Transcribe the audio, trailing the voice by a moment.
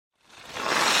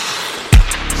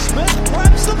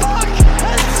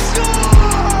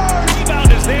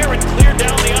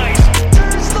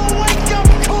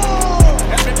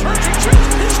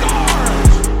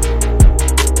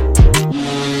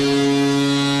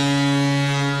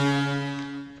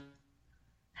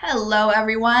Hello,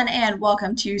 everyone, and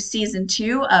welcome to season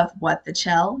 2 of What the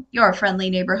Chel, your friendly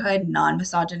neighborhood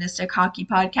non-misogynistic hockey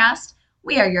podcast.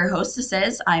 We are your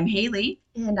hostesses. I'm Haley.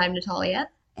 And I'm Natalia.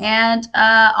 And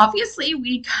obviously,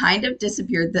 we kind of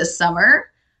disappeared this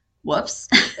summer. Whoops.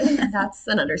 That's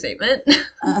an understatement.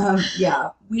 Yeah,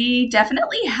 we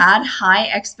definitely had high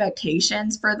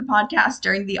expectations for the podcast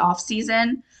during the off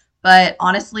season, but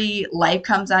honestly, life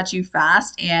comes at you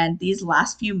fast, and these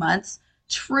last few months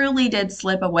truly did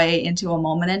slip away into a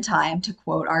moment in time, to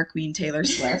quote our queen Taylor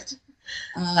Swift.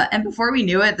 And before we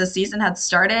knew it, the season had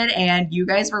started, and you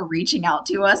guys were reaching out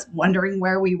to us, wondering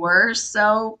where we were.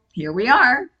 So here we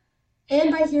are. And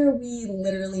by here, we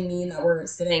literally mean that we're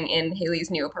sitting in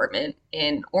Haley's new apartment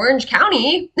in Orange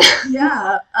County.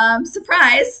 Yeah.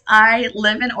 Surprise. I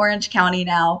live in Orange County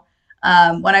now.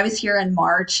 When I was here in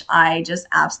March, I just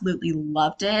absolutely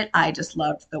loved it. I just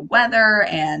loved the weather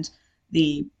and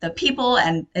the people,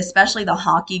 and especially the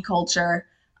hockey culture.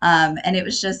 And it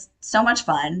was just so much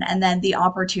fun. And then the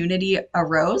opportunity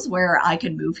arose where I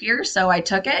could move here, so I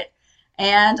took it,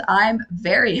 and I'm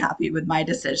very happy with my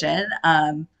decision.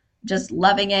 Just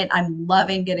loving it. I'm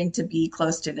loving getting to be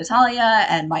close to Natalia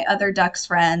and my other Ducks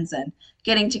friends, and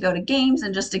getting to go to games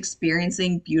and just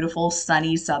experiencing beautiful,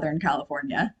 sunny Southern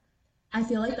California. I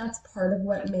feel like that's part of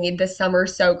what made this summer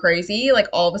so crazy. Like,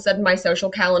 all of a sudden, my social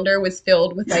calendar was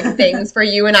filled with, like, things for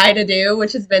you and I to do,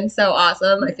 which has been so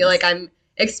awesome. I feel like I'm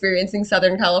experiencing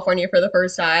Southern California for the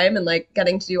first time, and, like,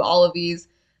 getting to do all of these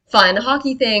fun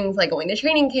hockey things, like going to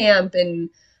training camp and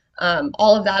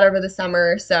all of that over the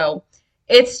summer. So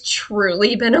it's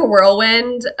truly been a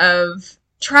whirlwind of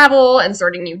travel and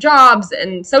starting new jobs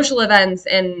and social events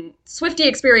and Swiftie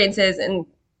experiences, and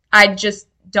I just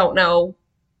don't know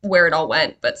where it all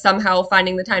went, but somehow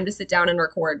finding the time to sit down and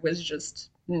record was just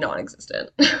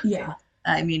non-existent. Yeah.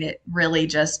 I mean, it really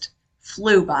just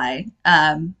flew by.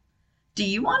 Do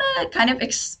you want to kind of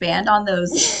expand on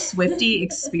those Swiftie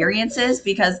experiences?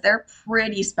 Because they're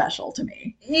pretty special to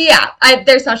me. Yeah,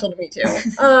 they're special to me too.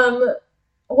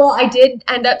 Well, I did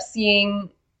end up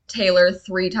seeing Taylor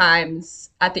 3 times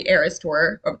at the Eras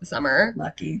Tour over the summer.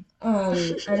 Lucky.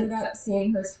 I ended up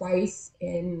seeing her twice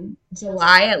in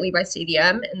July at Levi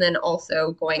Stadium, and then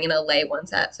also going in LA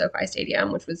once at SoFi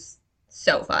Stadium, which was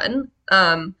so fun.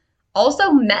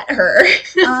 Also met her.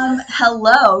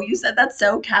 Hello. You said that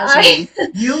so casually.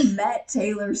 You met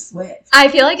Taylor Swift. I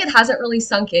feel like it hasn't really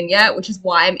sunk in yet, which is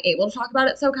why I'm able to talk about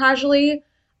it so casually.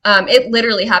 It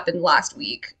literally happened last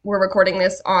week. We're recording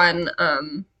this on,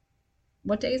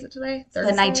 what day is it today?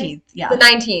 Thursday? The 19th, yeah. The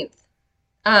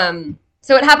 19th.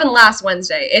 So it happened last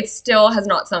Wednesday. It still has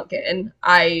not sunk in.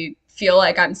 I feel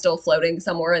like I'm still floating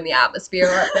somewhere in the atmosphere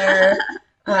up there,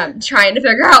 trying to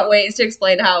figure out ways to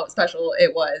explain how special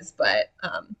it was. But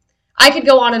I could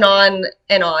go on and on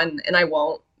and on, and I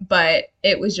won't. But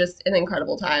it was just an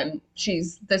incredible time.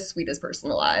 She's the sweetest person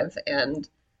alive, and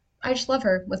I just love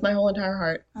her with my whole entire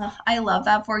heart. I love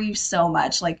that for you so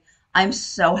much. Like, I'm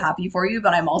so happy for you,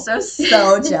 but I'm also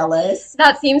so jealous.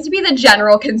 That seems to be the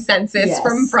general consensus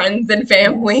from friends and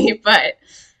family, but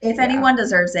if anyone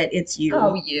deserves it, it's you.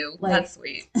 Oh, you. Like, that's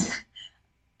sweet.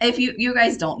 If you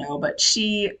guys don't know, but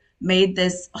she made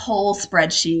this whole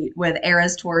spreadsheet with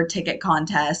Eras Tour ticket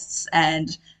contests,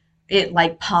 and it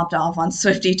like popped off on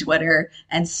Swiftie Twitter,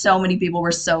 and so many people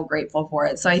were so grateful for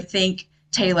it. So I think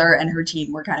Taylor and her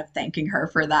team were kind of thanking her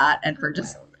for that, and for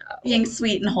just being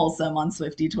sweet and wholesome on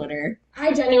Swiftie Twitter.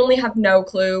 I genuinely have no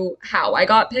clue how I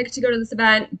got picked to go to this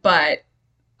event, but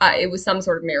it was some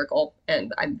sort of miracle,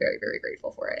 and I'm very, very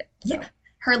grateful for it. So. Yeah.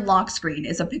 Her lock screen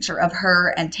is a picture of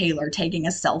her and Taylor taking a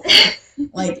selfie.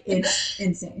 Like, it's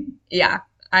insane. Yeah,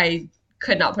 I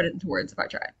could not put it into words if I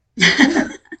tried.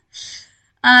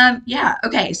 Yeah,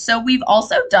 okay, so we've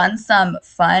also done some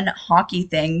fun hockey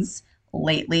things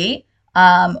lately.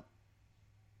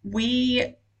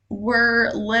 We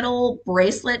were little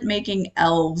bracelet making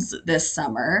elves this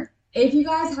summer. If you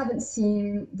guys haven't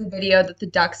seen the video that the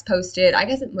Ducks posted, I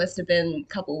guess it must have been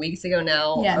a couple weeks ago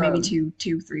now. Yeah, maybe 3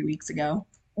 weeks ago.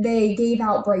 They gave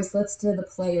out bracelets to the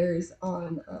players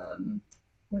on,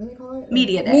 what do they call it?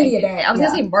 Media Day. Media Day. I was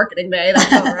going to say Marketing Day,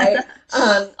 that's all right.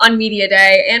 On Media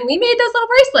Day, and we made those little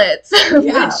bracelets,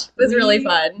 which was really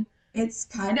fun. It's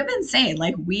kind of insane.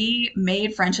 Like, we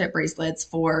made friendship bracelets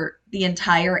for the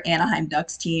entire Anaheim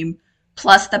Ducks team,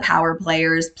 plus the power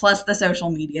players, plus the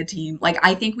social media team. Like,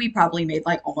 I think we probably made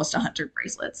like almost 100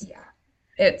 bracelets. Yeah.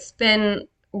 It's been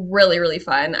really, really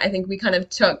fun. I think we kind of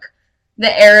took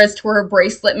the Eras Tour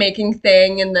bracelet making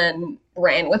thing and then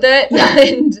ran with it. Yeah.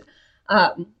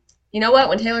 And you know what?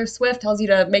 When Taylor Swift tells you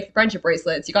to make the friendship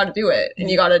bracelets, you got to do it, and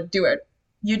you got to do it.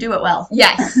 You do it well.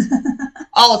 Yes.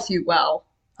 All too well.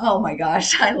 Oh my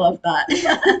gosh, I love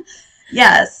that.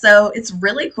 Yeah, so it's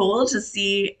really cool to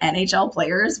see NHL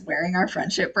players wearing our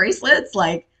friendship bracelets.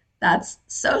 Like, that's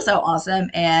so, so awesome.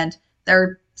 And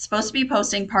they're supposed to be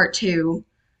posting part two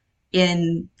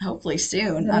in hopefully In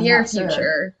soon. the I'm near not sure.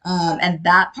 future. And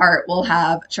that part will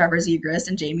have Trevor Zegras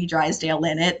and Jamie Drysdale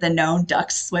in it, the known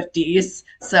Ducks Swifties.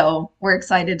 So we're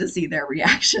excited to see their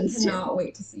reactions too. Cannot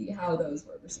wait to see how those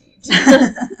were received.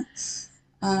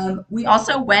 We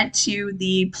also went to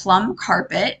the Plum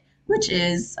Carpet, which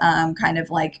is kind of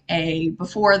like a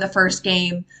before the first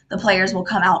game, the players will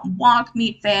come out and walk,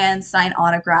 meet fans, sign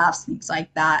autographs, things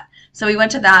like that. So we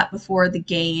went to that before the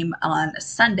game on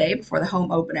Sunday, before the home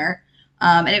opener.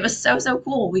 And it was so, so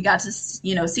cool. We got to,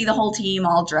 see the whole team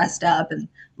all dressed up and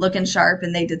looking sharp,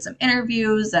 and they did some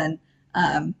interviews and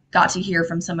got to hear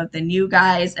from some of the new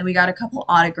guys, and we got a couple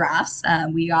autographs.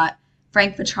 We got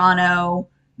Frank Petrano,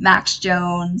 Max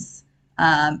Jones,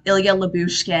 Ilya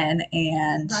Labushkin,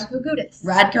 and Radko Gudas.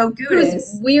 Radko Gudas.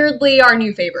 Who's weirdly our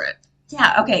new favorite.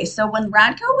 Yeah, okay. So when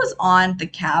Radko was on the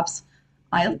Caps,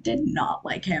 I did not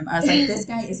like him. I was like, this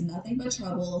guy is nothing but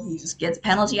trouble. He just gets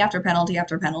penalty after penalty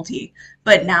after penalty.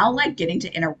 But now, like, getting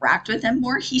to interact with him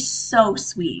more, he's so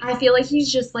sweet. I feel like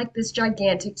he's just like this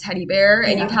gigantic teddy bear,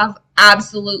 and Yeah. you'd have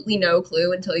absolutely no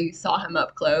clue until you saw him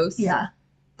up close. Yeah.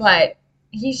 But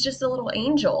he's just a little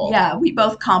angel. Yeah, we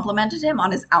both complimented him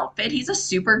on his outfit. He's a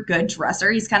super good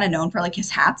dresser. He's kind of known for like his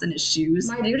hats and his shoes.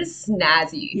 My dude is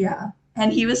snazzy. Yeah.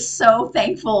 And he was so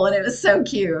thankful and it was so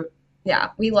cute. Yeah,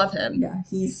 we love him. Yeah,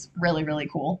 he's really, really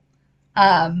cool.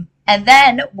 And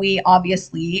then we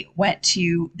obviously went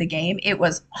to the game. It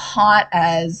was hot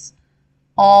as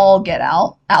all get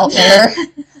out there.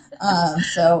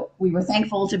 So we were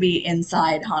thankful to be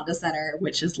inside Honda Center,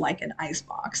 which is like an ice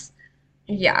box.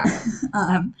 Yeah.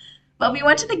 But we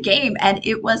went to the game and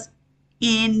it was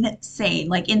insane.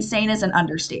 Like, insane is an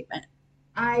understatement.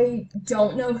 I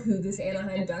don't know who this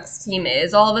Anaheim Ducks team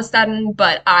is all of a sudden,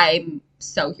 but I'm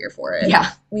so here for it.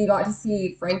 Yeah. We got to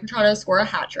see Frank Petrano score a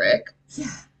hat trick. Yeah.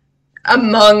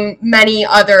 Among many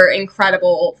other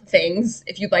incredible things,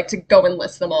 if you'd like to go and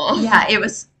list them all. Yeah, it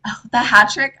was the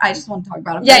hat trick. I just want to talk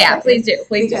about it. For a Yeah, second please do.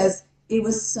 Please because it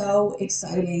was so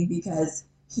exciting because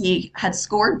he had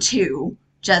scored two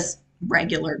just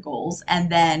regular goals, and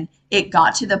then it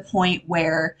got to the point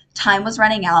where time was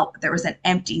running out, but there was an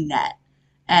empty net.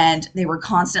 And they were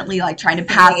constantly like trying to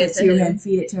pass it to him,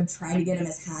 feed it to him, trying to get him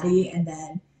his Hattie, and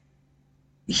then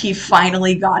he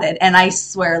finally got it. And I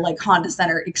swear, like, Honda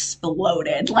Center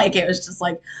exploded. Like, it was just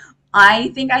like, I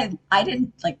think I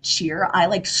didn't like cheer. I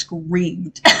like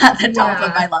screamed at the top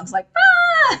of my lungs, like,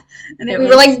 ah! And We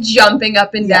were like jumping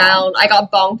up and down. I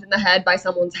got bonked in the head by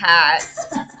someone's hat.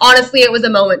 Honestly, it was a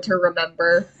moment to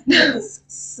remember. It was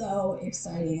so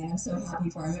exciting, and I'm so happy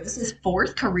for him. It was his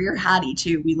fourth career Hattie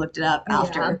too. We looked it up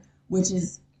after, which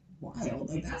is wild.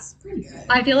 Like, that's pretty good.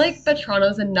 I feel like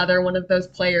Petrano's another one of those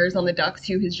players on the Ducks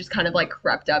who has just kind of like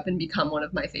crept up and become one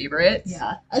of my favorites.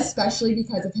 Yeah. Especially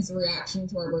because of his reaction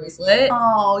to our bracelet.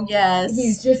 Oh, yes.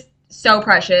 He's just so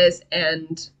precious,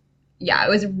 and yeah, it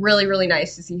was really, really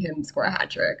nice to see him score a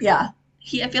hat trick. Yeah.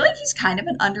 I feel like he's kind of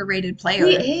an underrated player.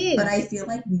 He is. But I feel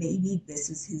like maybe this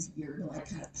is his year to like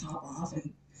kind of pop off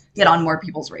and get on more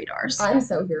people's radars. I'm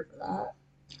so here for that.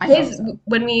 I hope so.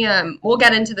 When we we'll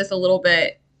get into this a little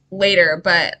bit later,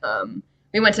 but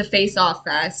we went to Face Off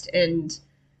Fest, and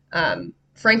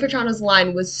Frank Petrano's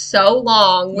line was so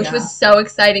long, which was so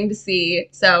exciting to see.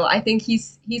 So I think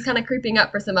he's kind of creeping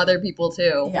up for some other people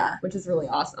too. Yeah. Which is really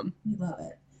awesome. We love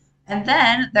it. And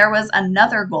then there was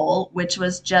another goal, which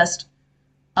was just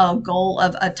a goal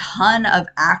of a ton of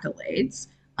accolades.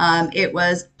 It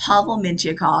was Pavel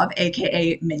Mintyukov,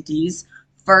 aka Minty's,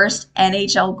 first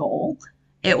NHL goal.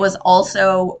 It was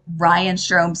also Ryan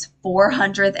Strome's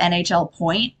 400th NHL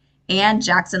point and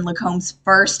Jackson Lacombe's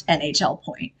first NHL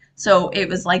point. So it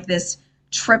was like this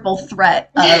triple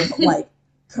threat of like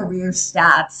career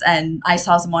stats. And I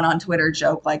saw someone on Twitter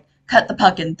joke like, cut the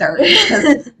puck in third,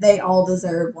 because they all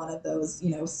deserve one of those,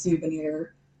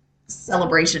 souvenir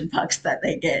celebration pucks that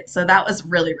they get. So that was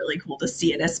really, really cool to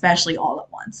see it, especially all at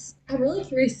once. I'm really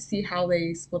curious to see how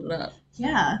they split it up.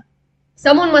 Yeah.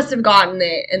 Someone must have gotten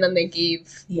it, and then they gave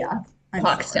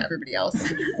pucks sure to everybody else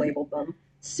and just labeled them.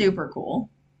 Super cool.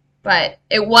 But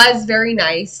it was very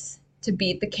nice to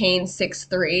beat the Canes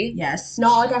 6-3. Yes. It's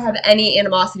not like I have any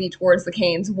animosity towards the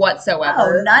Canes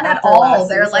whatsoever. Oh, none at all.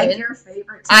 They're like your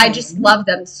favorite team. I just love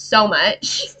them so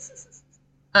much.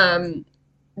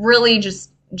 Really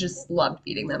just loved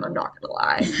beating them, I'm not gonna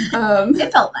lie.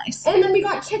 It felt nice. And then we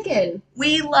got chicken.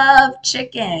 We love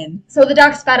chicken. So the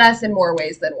Ducks fed us in more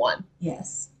ways than one.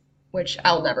 Yes. which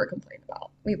I'll never complain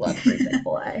about. We love free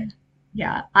Chick-fil-A.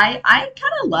 Yeah, I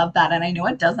kind of love that, and I know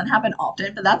it doesn't happen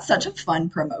often, but that's such a fun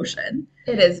promotion.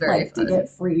 It is very Like to fun. get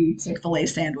free Chick-fil-A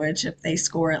sandwich if they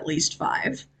score at least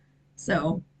five.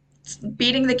 So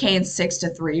beating the Canes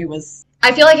 6-3 was,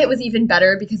 I feel like it was even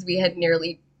better because we had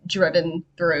nearly driven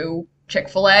through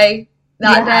Chick-fil-A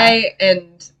that yeah. day,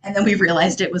 and And then we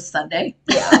realized it was Sunday.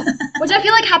 yeah, which I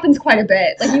feel like happens quite a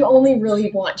bit. Like you only really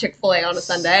want Chick-fil-A on a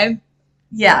Sunday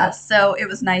Yeah, so it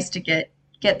was nice to get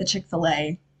the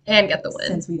Chick-fil-A and get the win.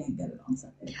 since we didn't get it on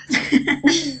Sunday.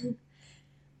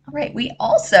 All right, we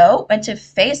also went to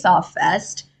Face Off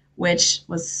Fest, which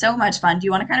was so much fun. Do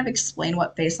you want to kind of explain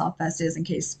what Face Off Fest is in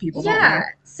case people don't Yeah. know?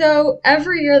 So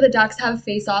every year the Ducks have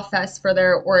Face Off Fest for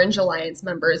their Orange Alliance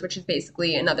members, which is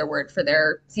basically another word for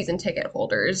their season ticket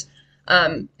holders.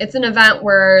 It's an event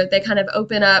where they kind of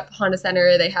open up Honda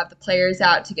Center. They have the players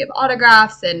out to give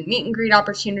autographs and meet and greet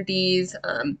opportunities.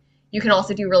 You can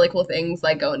also do really cool things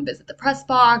like go and visit the press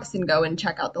box and go and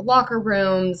check out the locker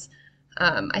rooms.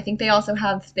 I think they also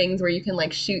have things where you can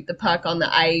like shoot the puck on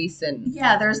the ice and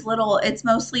Yeah, there's little, it's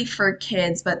mostly for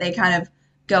kids, but they kind of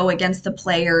go against the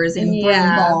players in broom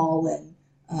yeah. ball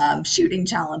and shooting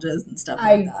challenges and stuff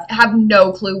like I that. have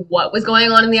no clue what was going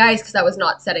on in the ice because I was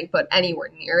not setting foot anywhere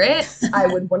near it. I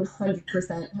would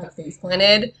 100% have face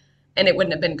planted, and it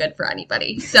wouldn't have been good for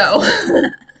anybody. So,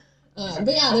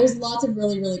 but yeah, there's lots of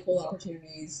really, really cool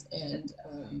opportunities, and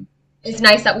it's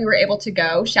nice that we were able to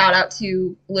go. Shout out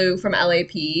to Lou from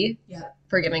LAP Yeah.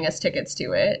 for giving us tickets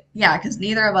to it. Yeah, because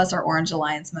neither of us are Orange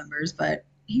Alliance members, but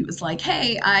he was like,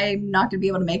 hey, I'm not going to be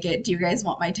able to make it. Do you guys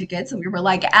want my tickets? And we were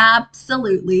like,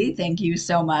 absolutely. Thank you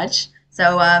so much.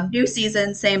 So, new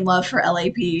season, same love for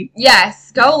LAP.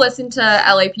 Yes, go listen to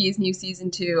LAP's new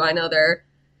season 2. I know they're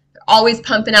always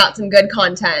pumping out some good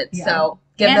content, Yeah. so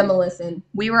give And them a listen.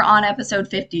 we were on episode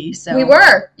 50, so We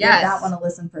were, give yes. that one a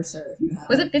listen for sure if you haven't.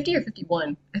 Was it 50 or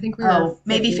 51? I think we were Oh,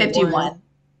 maybe 51.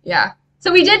 Yeah.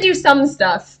 So we did do some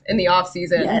stuff in the off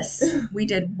season. Yes, we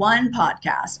did one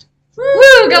podcast.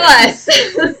 Woo, go us.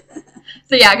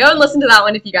 So yeah, go and listen to that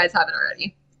one if you guys haven't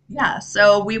already. Yeah,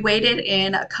 so we waited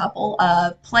in a couple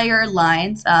of player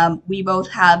lines. We both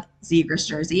have Zegers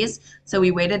jerseys, so we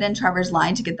waited in Trevor's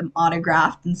line to get them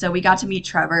autographed. And so we got to meet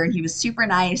Trevor, and he was super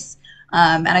nice.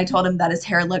 And I told him that his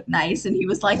hair looked nice, and he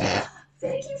was like,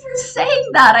 "Thank you for saying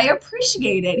that. I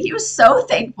appreciate it." He was so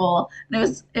thankful,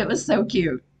 and it was so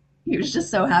cute. He was just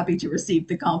so happy to receive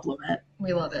the compliment.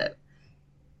 We love it.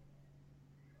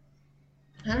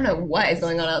 I don't know what is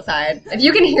going on outside. If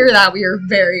you can hear that, we are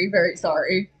very, very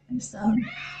sorry. There's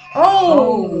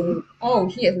Oh,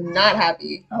 he is not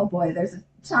happy. oh boy, there's a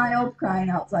child crying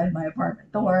outside my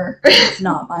apartment door. It's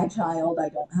not my child. I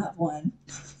don't have one.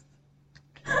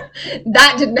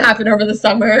 That didn't happen over the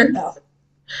summer. No.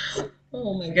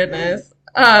 Oh my goodness.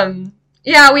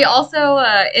 Yeah, we also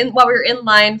while we were in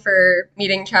line for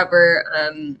meeting Trevor,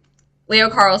 Leo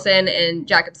Carlson and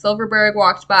Jacob Silverberg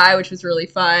walked by, which was really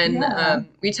fun. Yeah.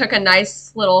 We took a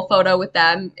nice little photo with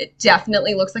them. It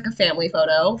definitely looks like a family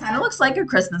photo. Kind of looks like a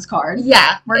Christmas card.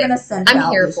 Yeah, We're gonna send it I'm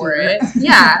out here this for year. it.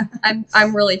 Yeah,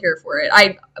 I'm really here for it.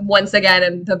 I once again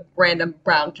am the random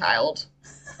brown child.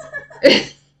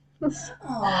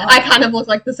 Aw. I kind of look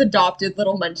like this adopted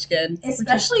little munchkin.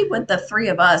 Especially with the three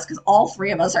of us, because all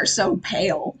three of us are so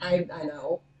pale. I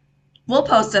know. We'll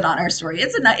post it on our story.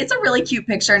 It's a really cute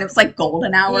picture, and it was like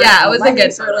golden hour. Yeah, it so was a good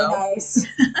lighting's really photo. nice.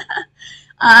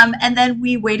 And then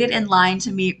we waited in line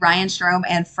to meet Ryan Strome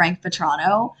and Frank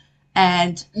Petrano.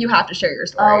 And You have to share your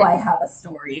story. oh, I have a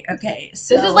story. Okay,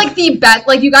 so This is like the best.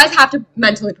 Like you guys have to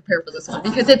mentally prepare for this one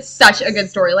because it's such a good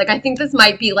story. Like I think this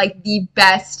might be like the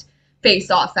best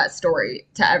face-off that story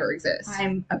to ever exist.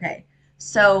 I'm okay.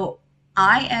 So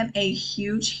I am a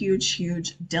huge, huge,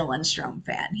 huge Dylan Strome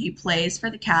fan. He plays for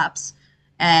the Caps,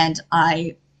 and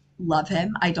I love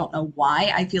him. I don't know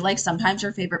why. I feel like sometimes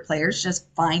your favorite players just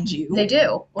find you. They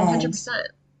do 100%.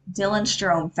 Dylan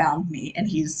Strome found me, and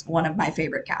he's one of my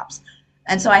favorite Caps.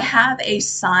 And so I have a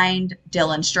signed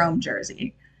Dylan Strome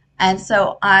jersey. And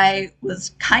so I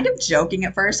was kind of joking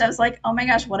at first. I was like, oh my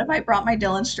gosh, what if I brought my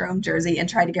Dylan Strome jersey and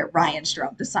tried to get Ryan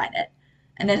Strome to sign it?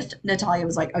 And then Natalia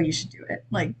was like, oh, you should do it.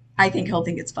 Like, I think he'll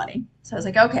think it's funny. So I was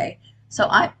like, okay. So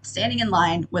I'm standing in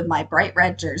line with my bright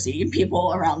red jersey.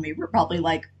 People around me were probably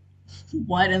like,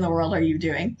 what in the world are you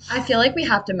doing? I feel like we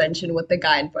have to mention what the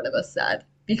guy in front of us said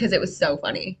because it was so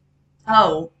funny.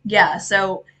 Oh, yeah.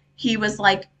 So he was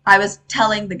like, I was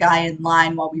telling the guy in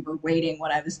line while we were waiting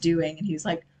what I was doing. And he's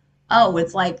like, oh,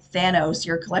 it's like Thanos.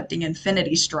 You're collecting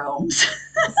Infinity Stromes.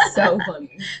 So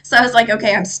funny. So I was like,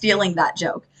 okay, I'm stealing that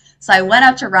joke. So I went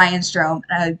up to Ryan Strome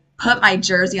and I put my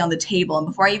jersey on the table. And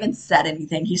before I even said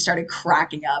anything, he started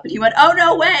cracking up. And he went, "Oh,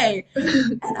 no way."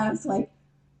 And I was like,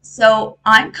 "So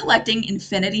I'm collecting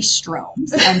Infinity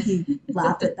Stromes." And he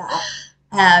laughed at that.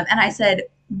 And I said,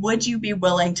 "Would you be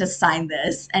willing to sign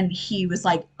this?" And he was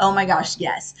like, "Oh my gosh,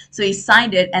 yes." So he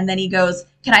signed it. And then he goes,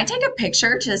 "Can I take a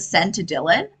picture to send to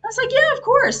Dylan?" I was like, "Yeah, of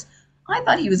course." I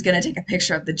thought he was going to take a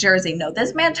picture of the jersey. No,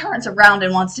 this man turns around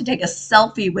and wants to take a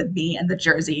selfie with me and the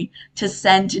jersey to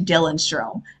send to Dylan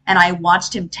Strome. And I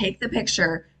watched him take the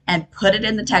picture and put it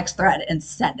in the text thread and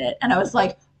send it. And I was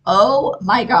like, oh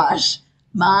my gosh,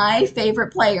 my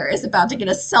favorite player is about to get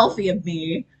a selfie of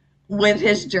me with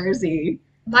his jersey.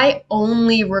 My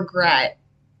only regret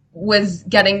was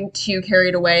getting too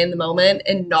carried away in the moment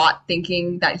and not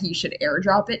thinking that he should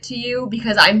airdrop it to you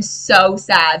because I'm so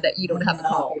sad that you don't have a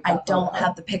copy of I that don't photo.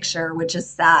 have the picture, which is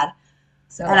sad.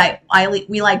 So And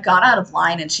we like got out of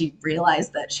line and she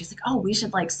realized that she's like, oh, we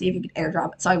should like see if we could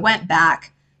airdrop it. So I went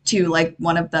back to like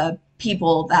one of the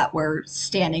people that were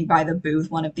standing by the booth,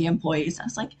 one of the employees. I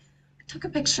was like, I took a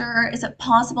picture. Is it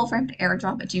possible for him to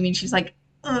airdrop it to me? And she's like,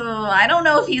 I don't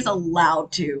know if he's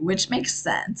allowed to, which makes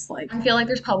sense. Like, I feel like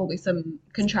there's probably some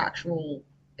contractual,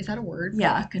 is that a word?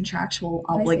 yeah, contractual Did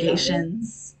I say that right?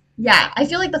 obligations. Yeah, I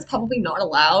feel like that's probably not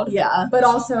allowed. Yeah. But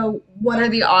also, what are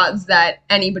the odds that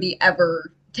anybody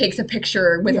ever takes a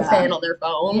picture with a Yeah. fan on their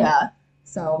phone? Yeah.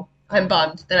 So I'm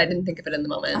bummed that I didn't think of it in the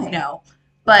moment. I know.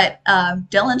 But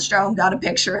Dylan Strome got a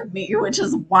picture of me, which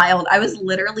is wild. I was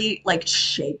literally like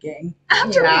shaking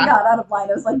after we Yeah. got out of line.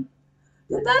 I was like,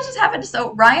 did that just happen?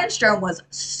 So Ryan Strome was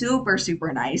super,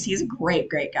 super nice. He's a great,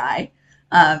 great guy.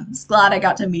 Just glad I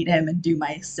got to meet him and do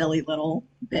my silly little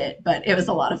bit, but it was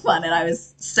a lot of fun and I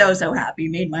was so, so happy.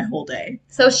 Made my whole day.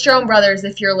 So Strom Brothers,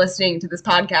 if you're listening to this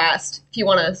podcast, if you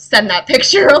want to send that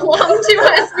picture along to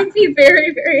us, we'd be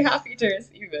very, very happy to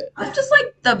receive it. I'm just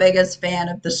like the biggest fan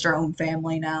of the Strome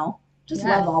family now. Just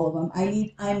Yes. love all of them.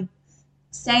 I'm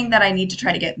saying that I need to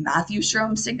try to get Matthew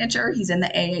Strome's signature. He's in the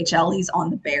AHL. He's on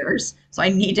the Bears. So I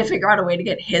need to figure out a way to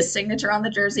get his signature on the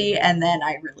jersey, and then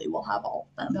I really will have all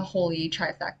of them. The holy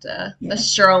trifecta, Yeah. the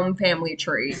Strom family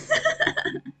tree.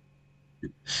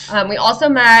 We also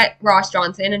met Ross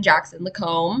Johnson and Jackson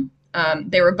Lacombe.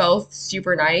 They were both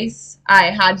super nice. I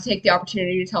had to take the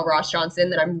opportunity to tell Ross Johnson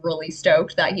that I'm really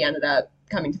stoked that he ended up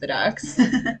coming to the Ducks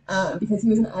because he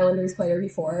was an Islanders player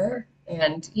before.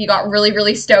 And he got really,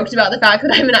 really stoked about the fact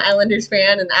that I'm an Islanders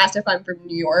fan and asked if I'm from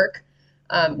New York.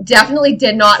 Definitely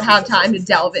did not have time to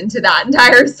delve into that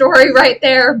entire story right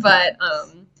there, but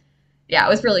yeah, it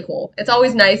was really cool. It's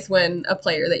always nice when a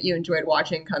player that you enjoyed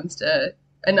watching comes to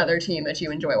another team that you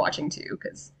enjoy watching too,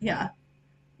 because Yeah.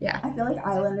 yeah. I feel like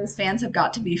Islanders fans have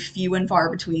got to be few and far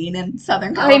between in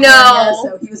Southern I California. know.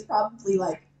 So he was probably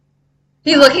like,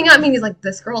 He's looking at me and he's like,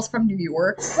 this girl's from New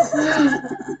York.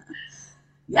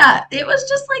 yeah, it was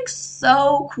just like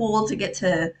so cool to get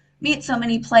to meet so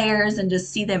many players and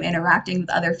just see them interacting with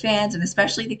other fans and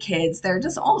especially the kids. They're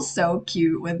just all so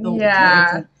cute with the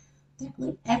Yeah. kids. And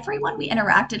like everyone we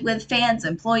interacted with, fans,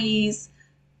 employees,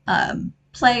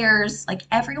 players, like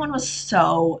everyone was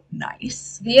so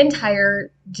nice. The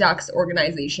entire Ducks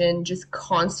organization just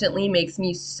constantly makes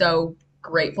me so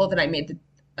grateful that I made the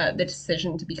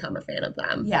decision to become a fan of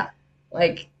them. Yeah.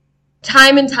 Like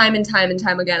time and time and time and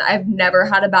time again, I've never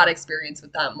had a bad experience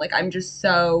with them. Like I'm just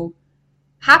so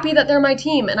happy that they're my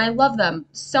team and I love them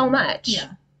so much.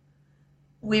 Yeah.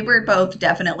 We were both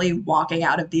definitely walking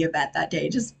out of the event that day,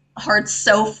 just hearts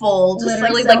so full, just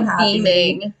Literally like so like happy.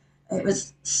 beaming. It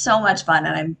was so much fun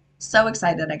and I'm so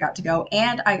excited I got to go.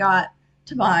 And I got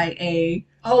to buy a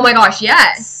Oh my gosh,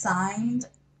 yes. signed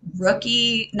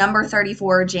rookie number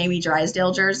 34 Jamie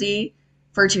Drysdale jersey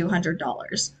for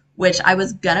 $200, which I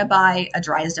was gonna buy a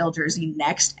Drysdale jersey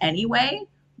next anyway,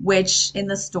 which in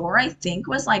the store I think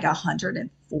was like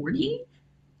 140,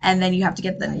 and then you have to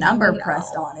get the number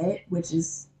pressed on it, which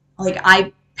is like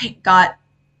I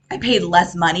paid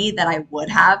less money than I would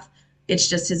have. It's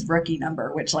just his rookie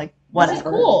number, which like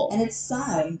whatever. Which is cool. And it's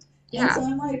signed. Yeah. And so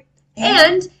I'm like,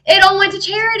 And it all went to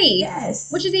charity.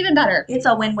 yes, Which is even better. it's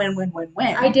a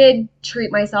win-win-win-win-win. I did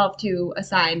treat myself to a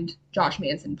signed Josh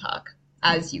Manson puck,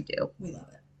 as you do. We love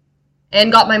it.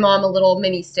 And got my mom a little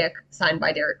mini stick signed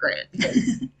by Derek Grant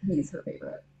because he's her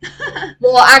favorite.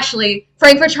 Well, actually,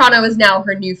 Frank Vetrano is now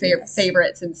her new Yes.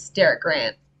 favorite since Derek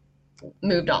Grant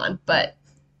moved on. But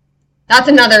that's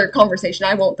another conversation.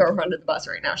 I won't throw her under the bus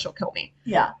right now. She'll kill me.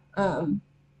 Yeah.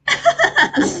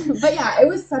 But yeah, it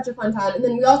was such a fun time. And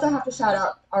then we also have to shout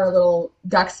out our little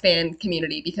Ducks fan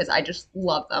community because I just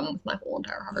love them with my whole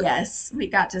entire heart. Yes, we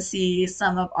got to see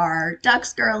some of our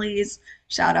Ducks girlies.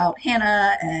 Shout out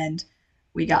Hannah and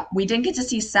We didn't get to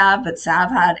see Sav, but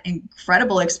Sav had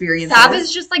incredible Sav is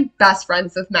experiences. just like best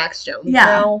friends with Max Jones Yeah,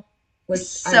 now, which I'm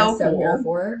so so here cool.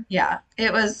 for. Yeah,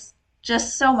 it was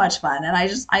just so much fun, and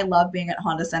I love being at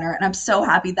Honda Center, and I'm so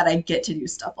happy that I get to do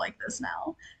stuff like this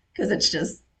now because it's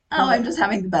just oh, I'm just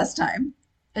having the best time.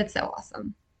 It's so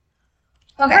awesome.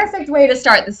 Okay. Perfect way to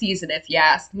start the season, if you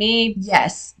ask me.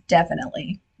 Yes,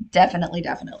 definitely. Definitely,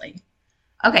 definitely.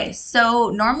 Okay, so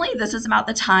normally this is about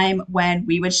the time when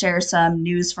we would share some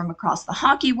news from across the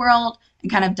hockey world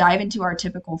and kind of dive into our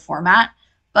typical format.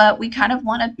 But we kind of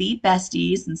want to be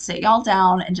besties and sit y'all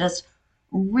down and just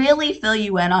really fill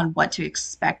you in on what to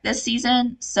expect this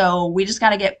season. So we just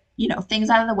got to get, things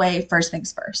out of the way first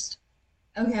things first.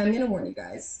 Okay, I'm gonna warn you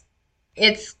guys.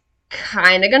 It's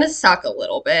kind of gonna suck a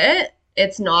little bit.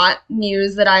 It's not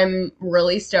news that I'm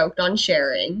really stoked on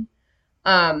sharing.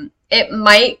 It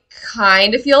might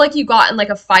kind of feel like you got in like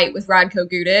a fight with Radko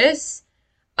Gudas.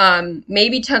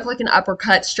 Maybe took like an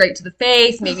uppercut straight to the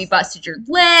face, maybe busted your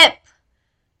lip.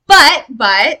 But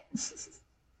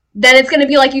then it's gonna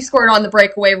be like you scored on the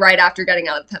breakaway right after getting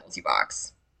out of the penalty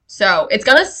box. So it's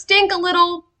gonna stink a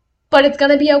little, but it's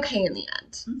gonna be okay in the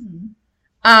end. Mm-hmm.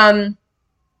 Um,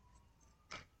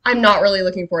 I'm not really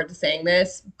looking forward to saying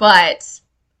this, but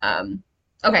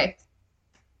okay,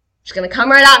 just gonna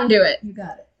come right out and do it. You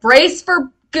got it. Brace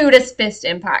for Gouda's fist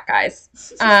impact,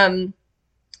 guys. I'm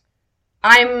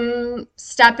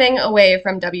stepping away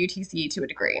from WTC to a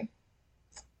degree,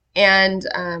 and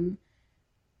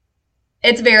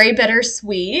it's very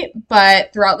bittersweet.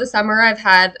 But throughout the summer, I've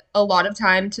had a lot of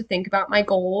time to think about my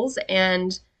goals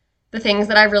and the things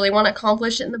that I really want to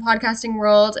accomplish in the podcasting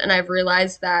world, and I've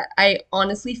realized that I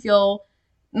honestly feel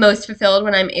most fulfilled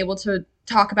when I'm able to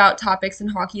talk about topics in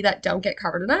hockey that don't get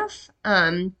covered enough.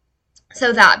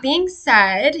 So that being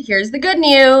said, here's the good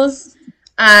news.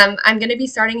 I'm going to be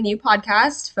starting a new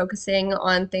podcast focusing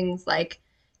on things like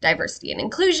diversity and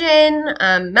inclusion,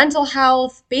 mental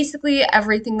health, basically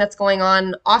everything that's going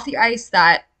on off the ice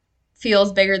that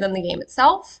feels bigger than the game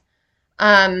itself.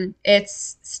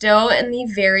 It's still in the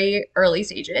very early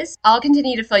stages. I'll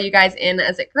continue to fill you guys in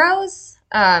as it grows.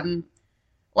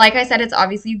 Like I said, it's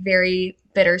obviously very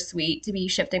bittersweet to be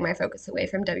shifting my focus away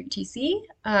from WTC,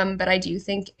 but I do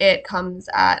think it comes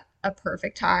at a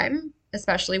perfect time,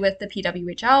 especially with the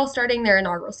PWHL starting their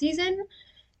inaugural season.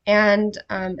 And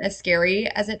as scary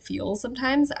as it feels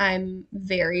sometimes, I'm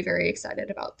very, very excited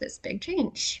about this big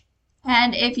change.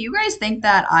 And if you guys think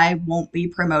that I won't be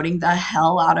promoting the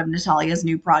hell out of Natalia's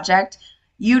new project,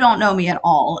 you don't know me at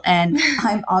all. And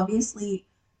I'm obviously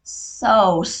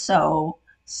so, so,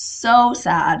 so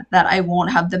sad that I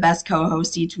won't have the best co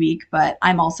host each week, but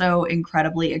I'm also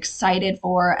incredibly excited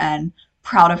for and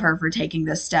proud of her for taking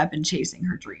this step and chasing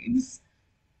her dreams.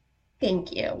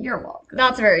 Thank you. You're welcome.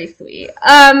 That's very sweet.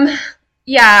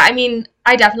 Yeah, I mean,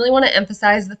 I definitely want to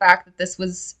emphasize the fact that this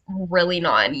was really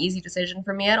not an easy decision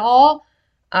for me at all.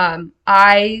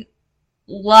 I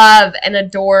love and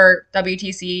adore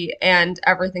WTC and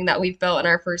everything that we've built in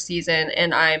our first season,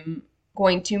 and I'm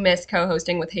going to miss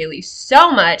co-hosting with Haley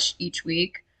so much each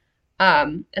week.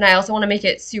 And I also want to make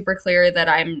it super clear that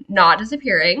I'm not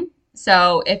disappearing.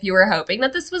 So if you were hoping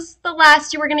that this was the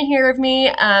last you were going to hear of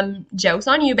me, joke's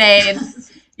on you,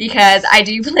 babes, because I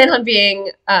do plan on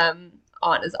being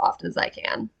on as often as I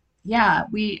can. Yeah,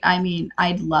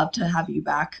 I'd love to have you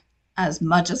back as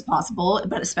much as possible,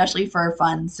 but especially for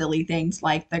fun, silly things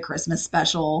like the Christmas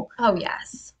special. Oh,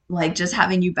 yes. Like just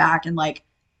having you back and like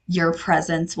your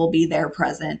presence will be their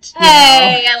present.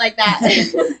 Hey, I like that.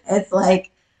 It's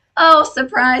like, oh,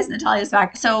 surprise, Natalia's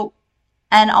back. So,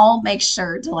 and I'll make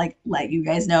sure to like let you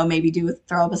guys know, maybe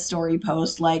throw up a story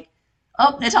post like,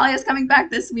 oh, Natalia's coming back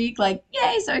this week. Like,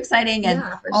 yay, so exciting. And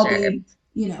Yeah, for I'll sure. be,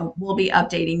 we'll be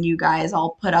updating you guys.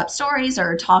 I'll put up stories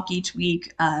or talk each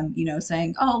week,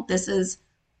 saying, oh, this is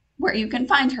where you can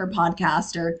find her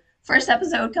podcast or first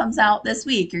episode comes out this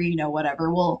week or,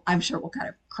 whatever. I'm sure we'll kind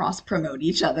of cross promote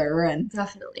each other and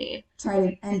Definitely. try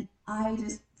to, and I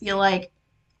just feel like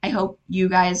I hope you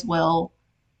guys will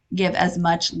give as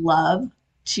much love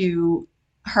to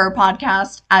her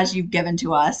podcast as you've given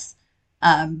to us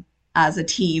as a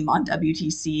team on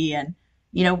WTC. And,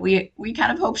 we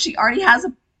kind of hope she already has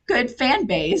a good fan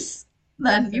base.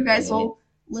 Then you guys will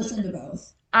listen to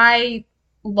both. I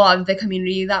love the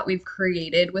community that we've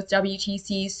created with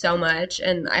WTC so much,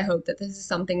 and I hope that this is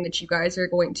something that you guys are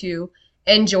going to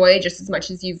enjoy just as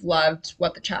much as you've loved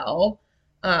What the Chel.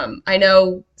 I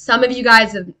know some of you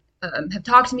guys have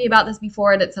talked to me about this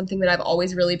before, and it's something that I've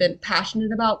always really been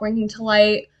passionate about bringing to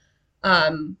light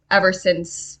ever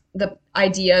since the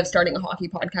idea of starting a hockey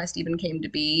podcast even came to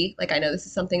be. Like, I know this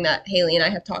is something that Haley and I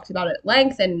have talked about at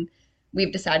length, and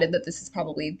we've decided that this is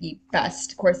probably the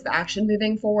best course of action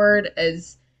moving forward,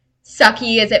 as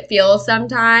sucky as it feels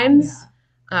sometimes.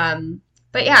 Yeah. Um,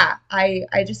 but yeah,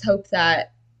 I just hope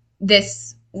that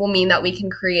this will mean that we can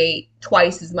create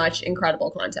twice as much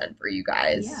incredible content for you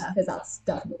guys, Yeah. because that's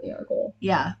definitely our goal.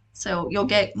 Yeah. So you'll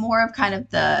get more of kind of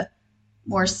the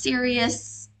more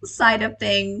serious side of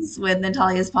things with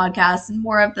Natalia's podcast and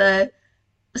more of the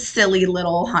silly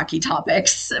little hockey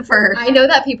topics for I know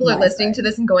that people are my listening to side.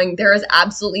 this and going, there is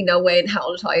absolutely no way in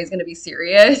hell Natalia is going to be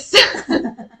serious.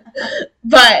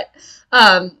 But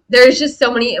there's just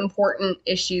so many important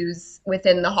issues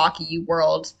within the hockey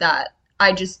world that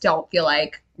I just don't feel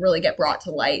like really get brought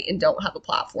to light and don't have a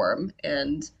platform.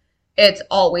 And it's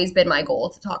always been my goal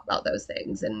to talk about those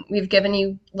things. And we've given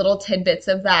you little tidbits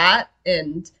of that.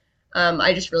 And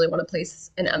I just really want to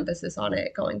place an emphasis on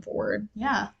it going forward.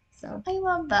 Yeah. So. I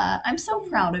love that. I'm so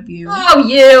proud of you. Oh,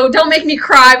 you! Don't make me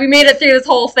cry. We made it through this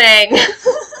whole thing.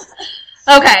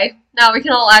 Okay, now we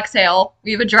can all exhale.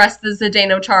 We've addressed the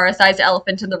Zdeno Chara-sized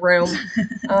elephant in the room.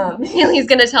 Haley's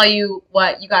going to tell you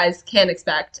what you guys can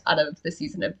expect out of the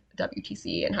season of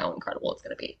WTC and how incredible it's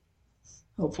going to be.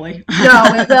 Hopefully. No,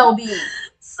 it will be.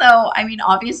 So, I mean,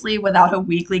 obviously, without a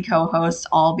weekly co host,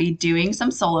 I'll be doing some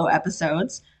solo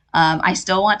episodes. I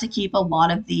still want to keep a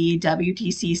lot of the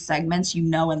WTC segments you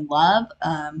know and love.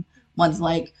 Ones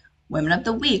like Women of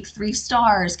the Week, 3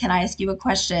 stars, Can I Ask You a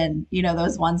Question? You know,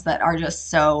 those ones that are just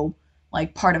so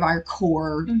like part of our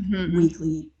core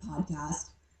weekly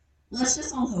podcast. Let's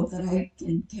just all hope that I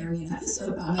can carry an episode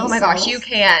about myself. Oh my gosh, you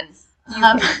can.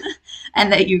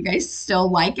 And that you guys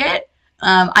still like it.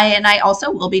 I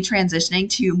also will be transitioning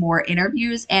to more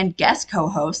interviews and guest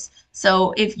co-hosts.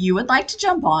 So if you would like to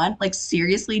jump on, like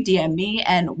seriously DM me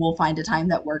and we'll find a time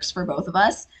that works for both of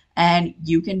us. And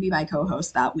you can be my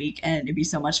co-host that week and it'd be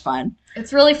so much fun.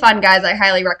 It's really fun, guys. I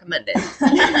highly recommend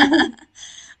it.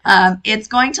 It's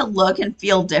going to look and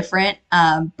feel different,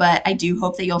 but I do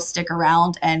hope that you'll stick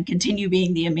around and continue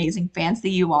being the amazing fans that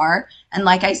you are. And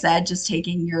like I said, just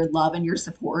taking your love and your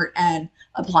support and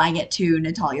applying it to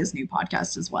Natalia's new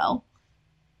podcast as well.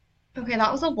 Okay,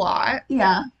 that was a lot.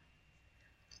 Yeah.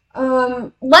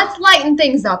 Let's lighten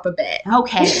things up a bit.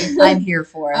 Okay, I'm here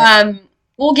for it.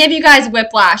 We'll give you guys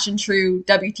whiplash in true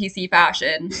WTC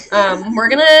fashion. We're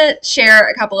gonna share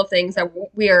a couple of things that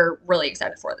we are really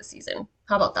excited for this season.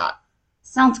 How about that?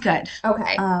 Sounds good.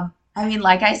 Okay. I mean,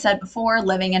 like I said before,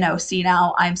 living in OC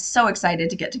now, I'm so excited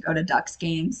to get to go to Ducks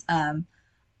games.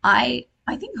 I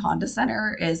think Honda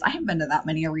Center is, I haven't been to that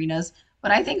many arenas,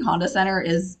 but I think Honda Center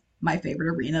is my favorite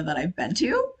arena that I've been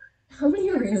to. How many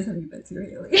arenas have you been to,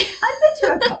 Haley? I've been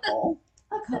to a couple.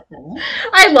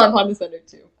 I love Honda Center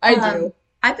too. I do.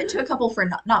 I've been to a couple for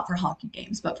not for hockey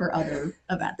games, but for other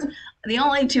events. The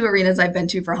only 2 arenas I've been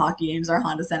to for hockey games are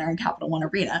Honda Center and Capital One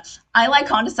Arena. I like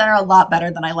Honda Center a lot better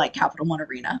than I like Capital One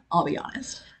Arena, I'll be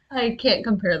honest. I can't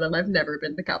compare them. I've never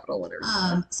been to Capital One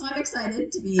Arena. So I'm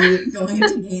excited to be going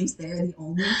to games there. The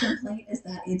only complaint is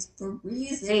that it's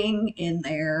freezing in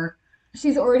there.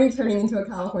 She's already turning into a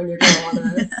California girl on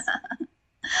us.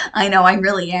 I know, I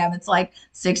really am. It's like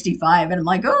 65, and I'm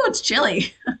like, oh, it's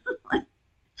chilly.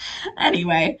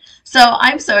 Anyway, so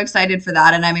I'm so excited for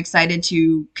that, and I'm excited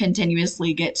to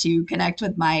continuously get to connect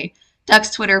with my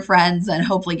Ducks Twitter friends and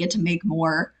hopefully get to make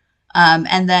more.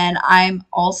 And then I'm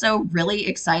also really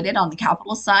excited on the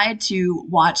Capital side to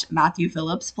watch Matthew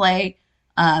Phillips play.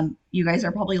 You guys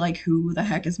are probably like, who the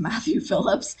heck is Matthew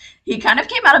Phillips? He kind of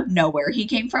came out of nowhere. He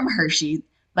came from Hershey,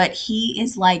 but he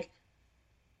is like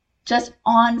just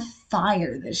on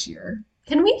fire this year.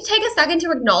 Can we take a second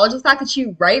to acknowledge the fact that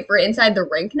you write for Inside the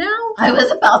Rink now? I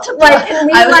was about to plug, can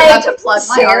we about to plug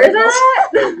my articles.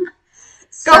 That?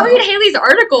 Go read Haley's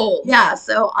article. Yeah,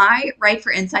 so I write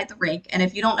for Inside the Rink, and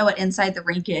if you don't know what Inside the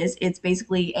Rink is, it's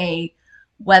basically a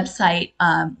website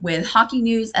with hockey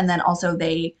news, and then also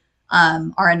they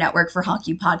are a network for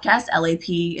hockey podcasts.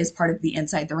 LAP is part of the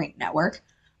Inside the Rink network,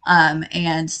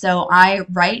 and so I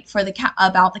write for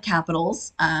about the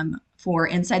Capitals for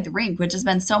Inside the Rink, which has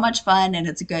been so much fun, and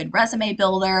it's a good resume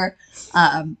builder.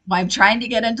 I'm trying to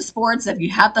get into sports. If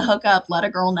you have the hookup, let a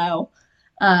girl know.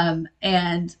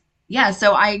 And yeah,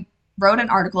 so I wrote an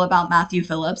article about Matthew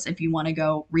Phillips if you want to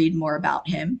go read more about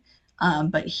him.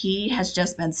 But he has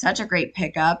just been such a great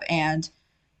pickup, and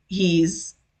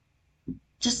he's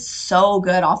just so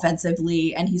good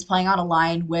offensively, and he's playing on a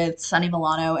line with Sonny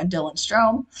Milano and Dylan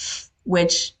Strome,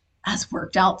 which has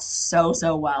worked out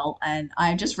so well, and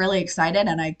I'm just really excited,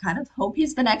 and I kind of hope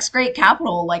he's the next great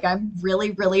Capital. Like, I'm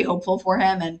really hopeful for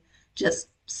him, and just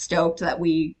stoked that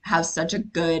we have such a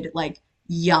good, like,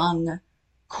 young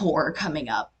core coming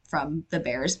up from the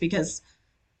Bears, because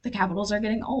the Capitals are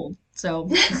getting old. So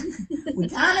we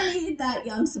kind of need that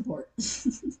young support.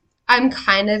 I'm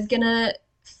kind of gonna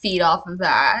feed off of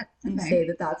that and Okay. say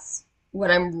that that's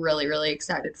what I'm really, really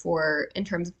excited for in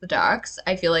terms of the Ducks.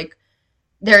 I feel like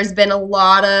there's been a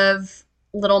lot of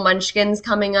little munchkins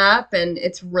coming up, and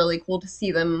it's really cool to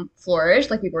see them flourish.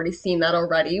 Like we've already seen that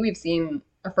already. We've seen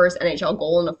a first NHL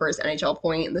goal and a first NHL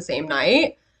point in the same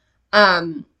night.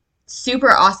 Um,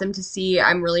 Super awesome to see.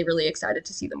 I'm really, really excited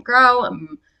to see them grow.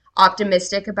 I'm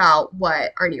optimistic about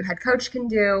what our new head coach can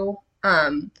do.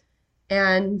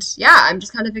 And yeah, I'm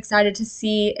just kind of excited to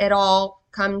see it all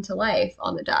come to life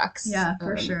on the Ducks. Yeah,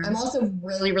 for I'm sure. also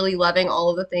really, really loving all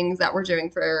of the things that we're doing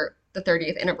for the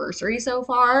 30th anniversary so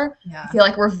far. I Yeah. feel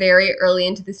like we're very early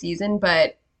into the season,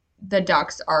 but the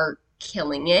Ducks are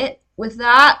killing it with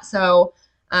that. So,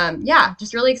 yeah,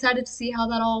 just really excited to see how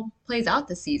that all plays out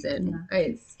this season. Yeah.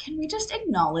 Can we just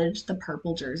acknowledge the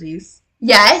purple jerseys?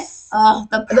 Yes, Oh,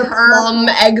 the the plum purple,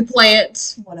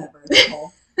 eggplant. whatever it's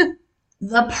called. The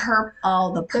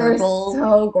They're purple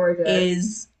so gorgeous.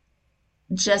 is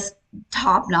just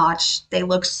top notch. They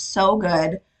look so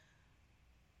good.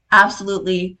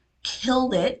 Absolutely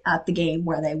killed it at the game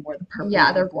where they wore the purple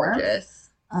Yeah, they're uniform. gorgeous.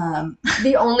 Um,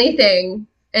 The only thing,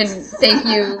 and thank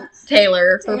you,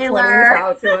 Taylor, for pointing this Taylor.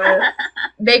 out to us,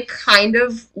 they kind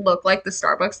of look like the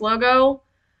Starbucks logo,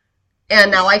 and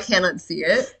now I can't unsee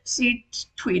it. She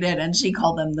tweeted and she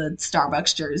called them the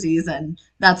Starbucks jerseys, and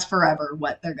that's forever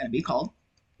what they're going to be called.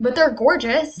 But they're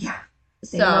gorgeous. Yeah,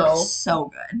 they look So, so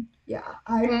good. yeah,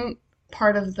 I'm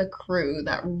part of the crew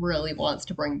that really wants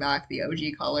to bring back the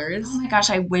OG colors. Oh my gosh,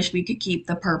 I wish we could keep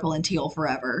the purple and teal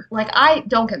forever. Like,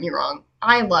 don't get me wrong,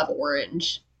 I love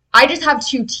orange. I just have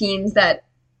two teams that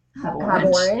Have have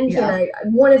orange, Yeah.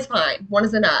 and one is fine. One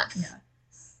is enough. Yeah.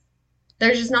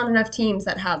 There's just not enough teams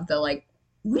that have the, like,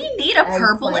 We need a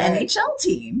purple Eggplant. NHL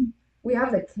team. we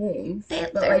have the Kings, They,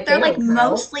 but, they're like, they're they like don't count.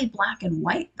 mostly black and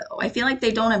white though. I feel like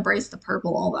they don't embrace the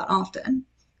purple all that often.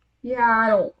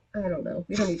 Yeah, I don't know.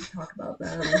 We don't need to talk about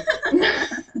them.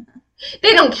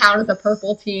 They don't count as a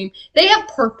purple team. They have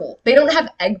purple. They don't have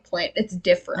eggplant. It's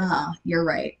different. You're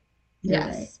right. You're right.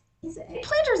 Yes. Is it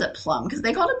eggplant or is it plum? Because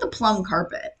they called it the plum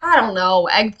carpet. I don't know.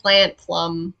 Eggplant,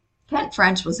 plum, Kent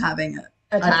French was having a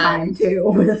a time time. too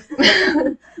with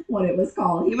what it was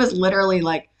called. He was literally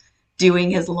like doing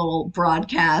his little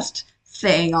broadcast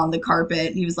thing on the carpet.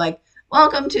 And he was like,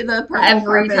 "Welcome to the purple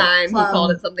Every carpet, time he plum,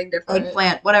 called it something different.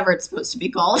 eggplant, whatever it's supposed to be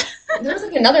called." There was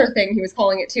like another thing he was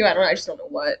calling it too. I don't know. I just don't know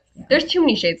what. Yeah. There's too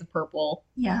many shades of purple.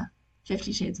 Yeah,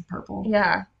 50 Shades of Purple.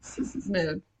 Yeah.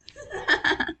 Mood.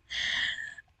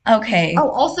 Okay. Oh,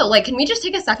 also, like, can we just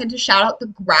take a second to shout out the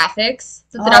graphics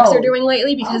that the Ducks are Oh. doing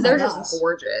lately Oh because my they're gosh. just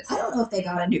gorgeous. I don't know if they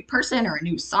got a new person or a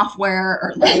new software or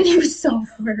And like new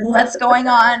software. what's going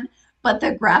on, but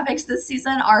the graphics this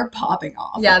season are popping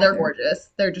off. Yeah, they're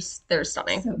gorgeous. They're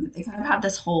stunning. So good. They kind of have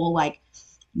this whole like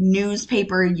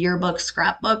newspaper yearbook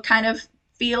scrapbook kind of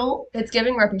feel. It's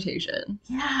giving Reputation,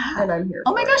 Yeah. and I'm here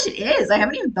Oh my for gosh, it. it is. I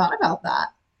haven't even thought about that.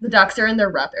 The Ducks are in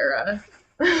their rep era.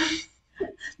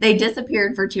 They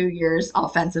disappeared for 2 years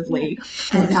offensively,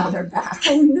 and now they're back.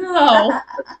 Oh no.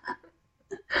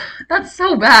 That's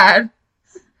so bad.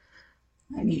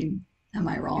 I mean, am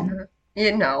I wrong?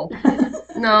 Yeah, no.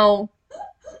 No.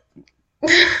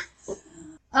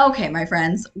 Okay, my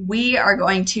friends, we are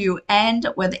going to end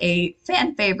with a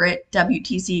fan favorite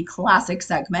WTC classic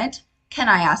segment. Can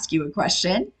I ask you a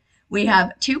question? We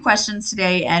have 2 questions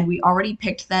today, and we already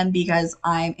picked them because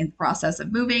I'm in the process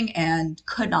of moving and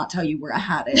could not tell you where a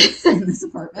hat is in this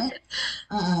apartment.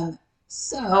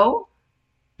 So,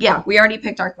 yeah, we already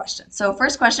picked our question. So,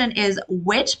 first question is,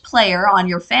 which player on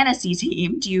your fantasy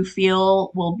team do you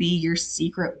feel will be your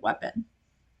secret weapon?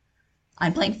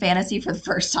 I'm playing fantasy for the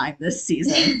first time this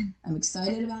season. I'm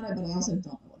excited about it, but I also don't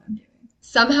know what I'm doing.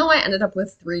 Somehow I ended up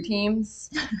with 3 teams,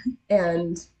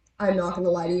 and I'm not gonna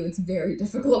lie to you, it's very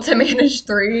difficult to manage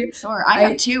 3. Sure, I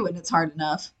have 2 and it's hard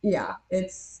enough. Yeah,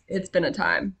 it's been a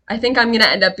time. I think I'm gonna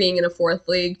end up being in a 4th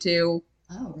league too.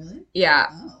 Oh, really? Yeah.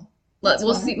 Oh.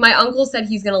 We'll see. My uncle said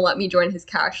he's gonna let me join his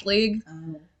cash league.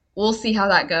 Oh. We'll see how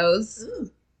that goes. Ooh.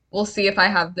 We'll see if I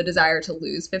have the desire to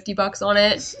lose $50 on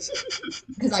it,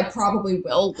 because I probably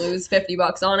will lose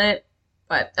 $50 on it.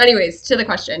 But anyways, to the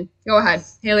question. Go ahead,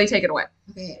 Haley, take it away.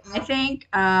 Okay, I think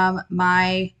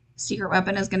my secret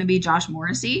weapon is going to be Josh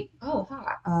Morrissey Oh,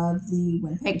 hi. of the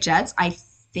Winnipeg Jets. I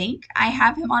think I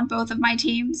have him on both of my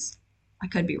teams. I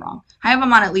could be wrong. I have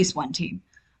him on at least one team.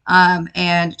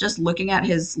 And just looking at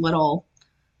his little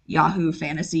Yahoo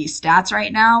fantasy stats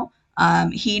right now,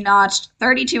 he notched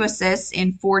 32 assists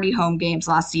in 40 home games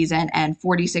last season and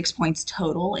 46 points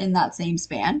total in that same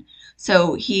span.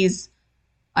 So he's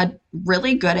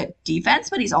really good at defense,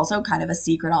 but he's also kind of a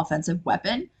secret offensive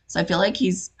weapon. So I feel like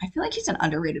he's an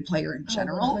underrated player in Oh,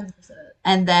 general. 100%.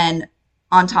 And then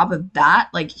on top of that,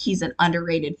 like he's an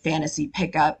underrated fantasy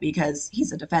pickup because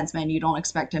he's a defenseman. You don't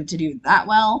expect him to do that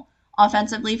well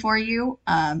offensively for you.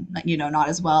 Not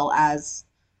as well as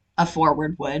a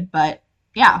forward would, but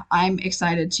yeah, I'm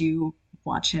excited to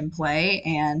watch him play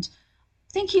and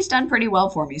think he's done pretty well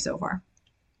for me so far.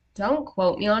 Don't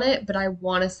quote me on it, but I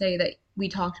want to say that we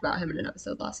talked about him in an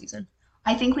episode last season.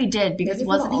 I think we did because Maybe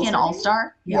for the wasn't he an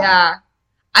All-Star game? all-star? Yeah. Yeah.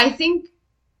 I think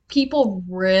people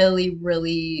really,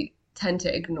 really tend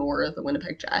to ignore the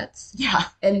Winnipeg Jets. Yeah.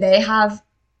 And they have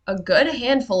a good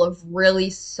handful of really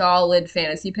solid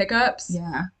fantasy pickups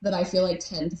Yeah. that I feel like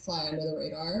tend to fly under the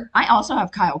radar. I also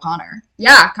have Kyle Connor.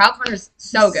 Yeah, Kyle Connor's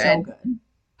so He's so good. good.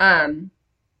 Um,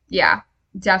 yeah,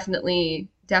 definitely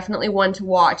one to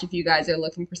watch if you guys are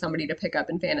looking for somebody to pick up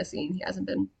in fantasy and he hasn't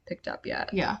been picked up yet.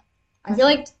 Yeah. I feel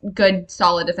like good,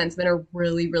 solid defensemen are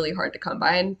really, really hard to come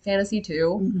by in fantasy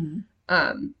too.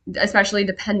 Hmm. Especially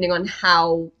depending on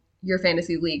how your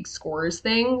fantasy league scores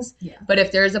things. Yeah. But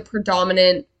if there's a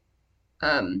predominant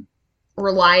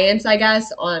reliance, I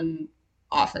guess, on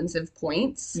offensive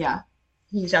points, Yeah.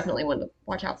 he's definitely one to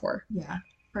watch out for. Yeah.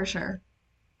 For sure.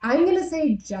 I'm gonna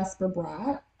say Jesper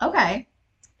Bratt. Okay.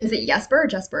 Is it Jesper or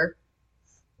Jesper?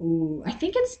 Ooh, I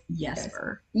think it's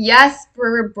Jesper.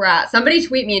 Jesper Bratt. Somebody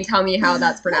tweet me and tell me how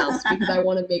that's pronounced because I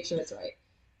want to make sure it's right.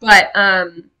 But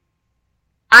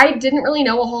I didn't really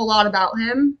know a whole lot about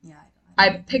him. Yeah. I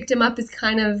picked him up as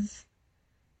kind of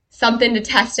something to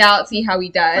test out, see how he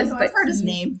does. Like, but I've heard his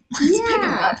name. Let's pick him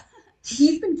yeah, up.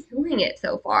 he's been killing it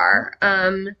so far.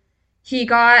 He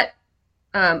got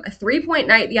a 3-point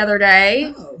night the other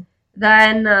day. Oh.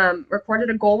 Then recorded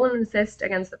a goal and an assist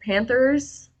against the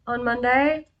Panthers on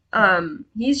Monday.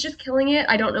 He's just killing it.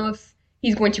 I don't know if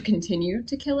he's going to continue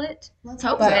to kill it, Let's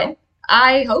hope but so.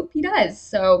 I hope he does.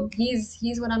 So he's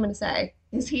what I'm going to say.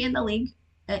 Is he in the league?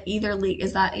 Either league?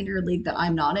 Is that either league that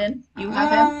I'm not in? You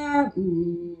have him?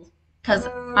 Ooh. Because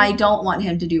I don't want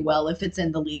him to do well if it's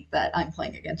in the league that I'm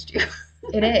playing against you.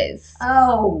 It is.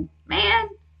 Oh, man.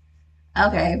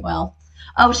 Okay, well.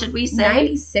 Oh, should we say?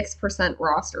 96%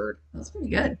 rostered. That's pretty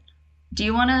good. Do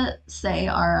you want to say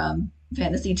our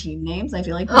fantasy team names? I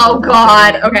feel like. Oh people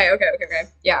God. don't know. Okay.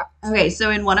 Yeah. Okay, so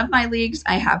in one of my leagues,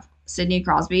 I have Sidney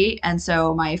Crosby, and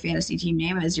so my fantasy team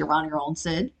name is Your On Your Own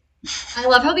Sid. I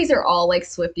love how these are all like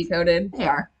Swifty coded. They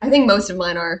are, I think most of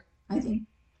mine are. I think.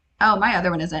 Oh, my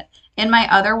other one isn't. In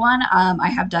my other one, I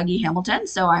have Dougie Hamilton,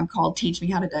 so I'm called Teach Me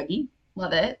How to Dougie,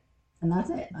 Love it. and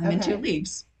that's it. I'm in Okay. 2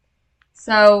 leagues.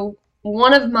 So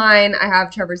one of mine, I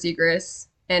have Trevor Zegras,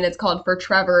 and it's called For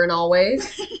Trevor and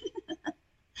Always.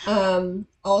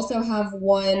 Also have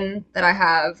one that I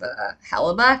have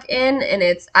Hellebuck in, and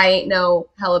it's I Ain't No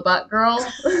Hellebuck Girl.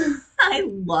 I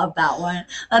love that one.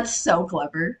 That's so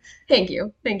clever. Thank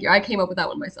you. I came up with that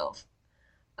one myself.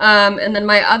 And then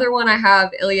my other one I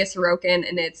have Ilya Sorokin,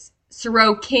 and it's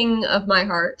Soro King of My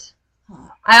Heart. Huh.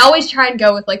 I always try and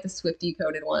go with like the Swifty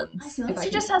coded ones. I feel if like she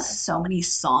can just try. has so many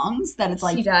songs that it's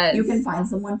like She does. you can find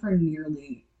someone for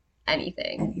nearly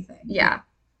Anything. anything. Yeah.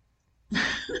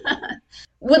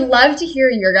 Would love to hear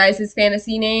your guys'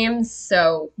 fantasy names,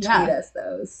 so tweet Yeah. us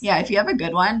those. Yeah, if you have a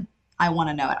good one, I want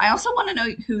to know it. I also want to know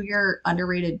who your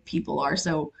underrated people are,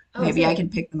 so Oh, maybe I same. can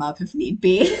pick them up if need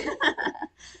be.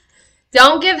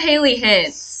 Don't give Haley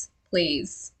hints,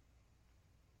 please.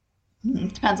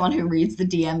 Depends on who reads the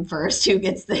DM first, who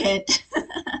gets the hint.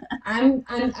 I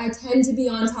tend to be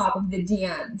on top of the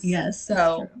DMs. Yes,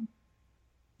 So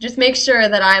just make sure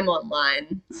that I'm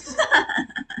online. that's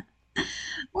true.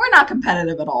 We're not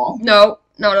competitive at all. No,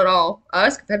 not at all.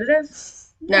 Us competitive?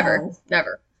 Never. No.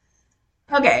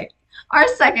 Okay. Our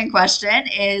second question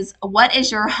is, what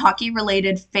is your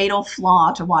hockey-related fatal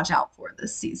flaw to watch out for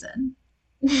this season?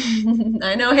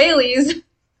 I know Haley's.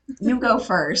 You go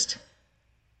first.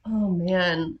 Oh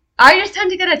man. I just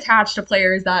tend to get attached to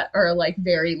players that are like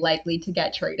very likely to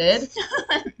get traded,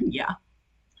 Yeah.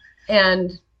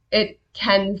 and it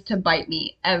tends to bite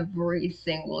me every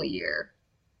single year.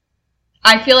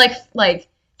 I feel like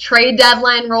trade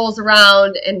deadline rolls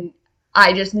around and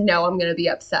I just know I'm gonna be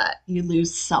upset. You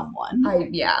lose someone.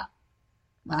 Yeah.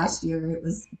 Last year it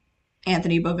was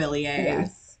Anthony Beauvillier.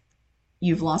 Yes.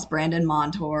 You've lost Brandon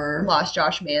Montour. Lost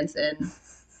Josh Manson.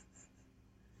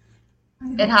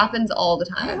 I It happens all the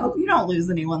I time. hope you don't lose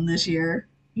anyone this year.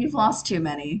 You've lost too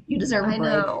many. You deserve a I break.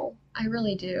 know. I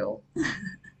really do.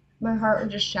 My heart would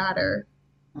just shatter.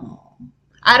 Oh.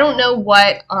 I don't know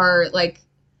what our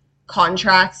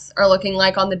contracts are looking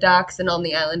like on the Ducks and on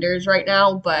the Islanders right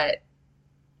now, but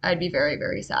I'd be very,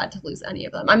 very sad to lose any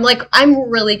of them. I'm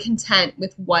really content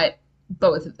with what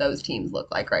both of those teams look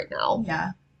like right now.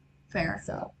 Yeah, fair.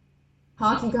 So,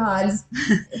 hockey gods,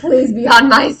 please be on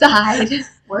my side.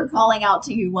 We're calling out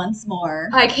to you once more.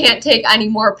 I can't take any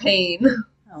more pain.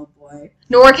 Oh boy.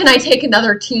 Nor can I take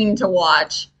another team to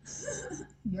watch.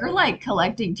 You're like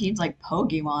collecting teams like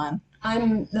Pokemon.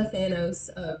 I'm the Thanos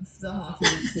of the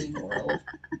hockey team world.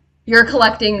 You're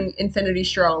collecting Infinity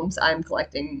Stromes. I'm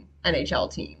collecting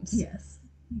NHL teams. Yes,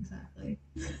 exactly.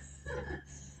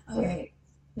 Okay.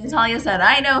 Natalia said,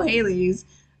 I know Haley's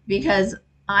because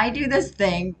I do this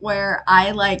thing where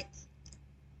I like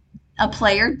a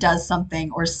player does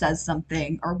something or says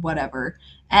something or whatever,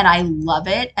 and I love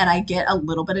it and I get a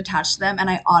little bit attached to them and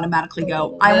I automatically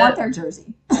go, I want their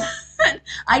jersey.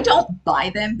 I don't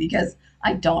buy them because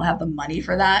I don't have the money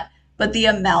for that, but the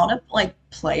amount of like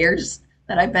players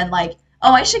that I've been like,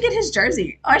 oh, I should get his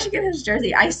jersey. Oh, I should get his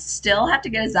jersey. I still have to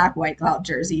get a Zach Whitecloud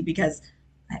jersey because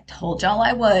I told y'all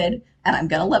I would, and I'm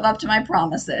gonna live up to my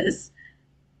promises.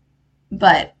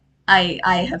 But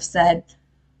I have said,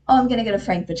 oh, I'm gonna get a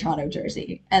Frank Petrano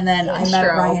jersey, and then I met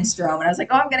Ryan Strome, and I was like,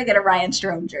 oh, I'm gonna get a Ryan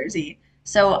Strome jersey.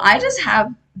 So I just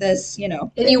have this, you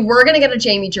know. And you were gonna get a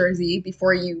Jamie jersey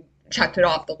before you checked it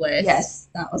off the list. Yes,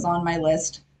 that was on my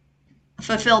list.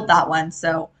 Fulfilled that one.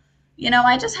 So, you know,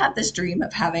 I just have this dream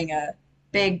of having a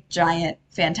big, giant,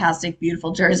 fantastic,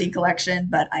 beautiful jersey collection,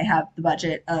 but I have the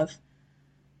budget of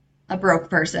a broke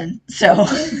person. So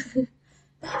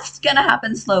that's gonna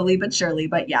happen slowly but surely.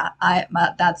 But yeah,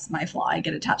 that's my flaw. I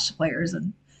get attached to players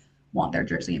and want their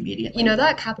jersey immediately. You know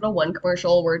that Capital One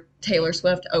commercial where Taylor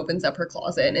Swift opens up her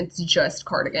closet and it's just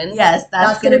cardigans? Yes,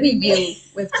 that's gonna be you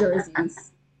with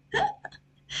jerseys.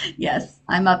 Yes,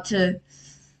 I'm up to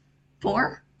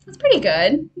 4. That's pretty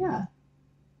good. Yeah.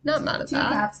 Not mad at that.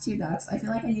 2 cats, 2 ducks. I feel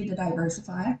like I need to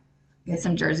diversify. Get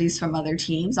some jerseys from other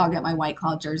teams. I'll get my White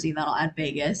Cloud jersey, then I'll add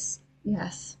Vegas.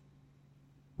 Yes.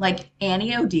 Like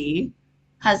Annie OD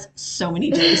has so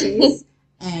many jerseys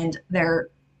and they're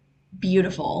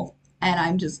beautiful. And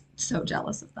I'm just so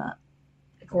jealous of that.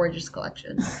 A gorgeous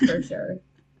collection, for sure.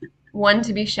 One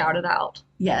to be shouted out.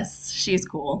 Yes, she's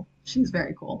cool. She's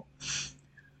very cool.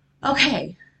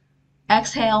 Okay.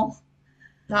 Exhale.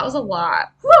 That was a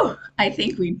lot. Whew. I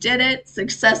think we did it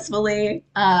successfully.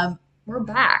 We're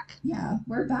back. Yeah,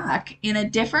 we're back in a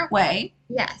different way.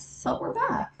 Yes. But we're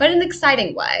back. But in an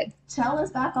exciting way. Chel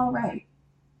is back all right.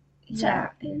 Yeah.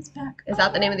 Chel is back. Is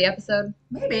that the name of the episode?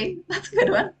 Maybe. That's a good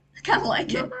one. I kind of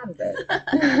like it. Not mad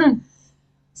at it.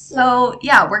 So,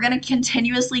 yeah, we're going to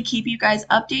continuously keep you guys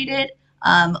updated.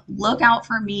 Look out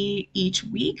for me each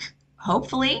week,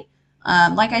 hopefully.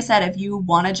 Like I said, if you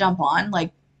want to jump on,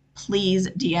 like, please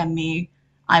DM me.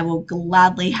 I will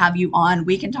gladly have you on.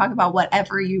 We can talk about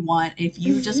whatever you want. If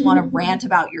you just want to rant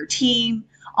about your team,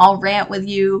 I'll rant with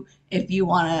you. If you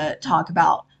want to talk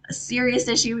about a serious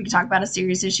issue, we can talk about a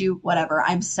serious issue, whatever.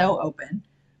 I'm so open.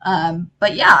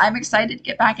 But yeah, I'm excited to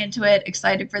get back into it,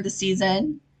 excited for the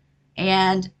season,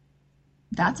 and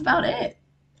that's about it.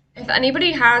 If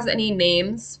anybody has any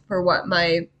names for what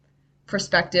my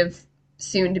prospective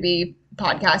soon-to-be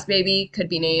podcast baby could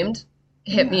be named,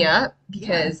 hit me up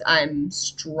because I'm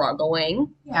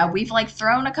struggling. Yeah, we've like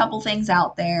thrown a couple things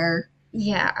out there.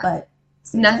 Yeah. But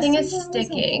nothing is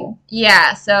sticking.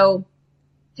 Yeah, so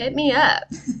hit me up.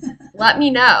 Let me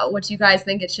know what you guys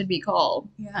think it should be called.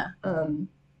 Yeah. And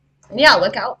yeah,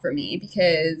 look out for me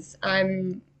because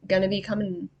I'm gonna be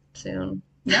coming soon.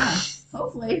 Yeah.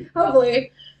 Hopefully.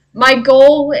 Hopefully. My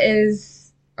goal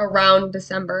is around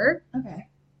December. Okay.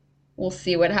 We'll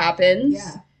see what happens.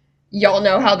 Yeah. Y'all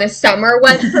know how this summer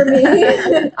went for me.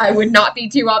 I would not be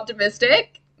too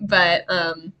optimistic, but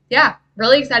yeah,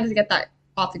 really excited to get that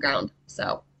off the ground.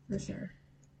 So for sure.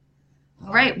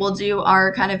 All right, we'll do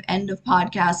our kind of end of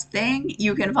podcast thing.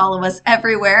 You can follow us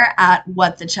everywhere at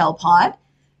What the Chel Pod,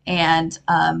 and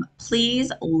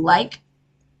please like.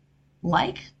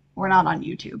 We're not on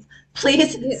YouTube.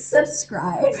 Please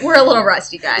subscribe. We're a little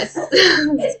rusty, guys.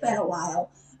 It's been a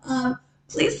while.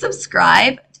 Please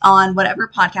subscribe on whatever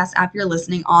podcast app you're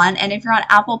listening on. And if you're on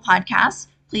Apple Podcasts,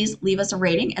 please leave us a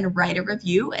rating and write a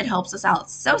review. It helps us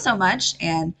out so, so much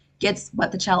and gets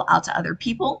What the Chel out to other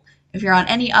people. If you're on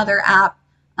any other app,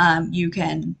 you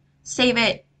can save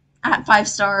it at 5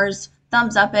 stars,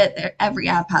 thumbs up it. Every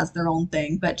app has their own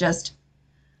thing, but just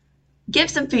give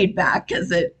some feedback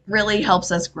because it really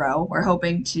helps us grow. We're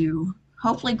hoping to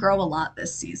hopefully grow a lot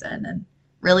this season and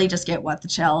really just get What the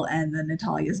Chel and the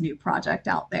Natalia's new project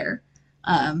out there.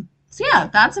 So yeah,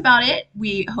 that's about it.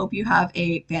 We hope you have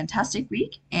a fantastic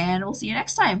week and we'll see you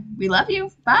next time. We love you.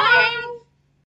 Bye.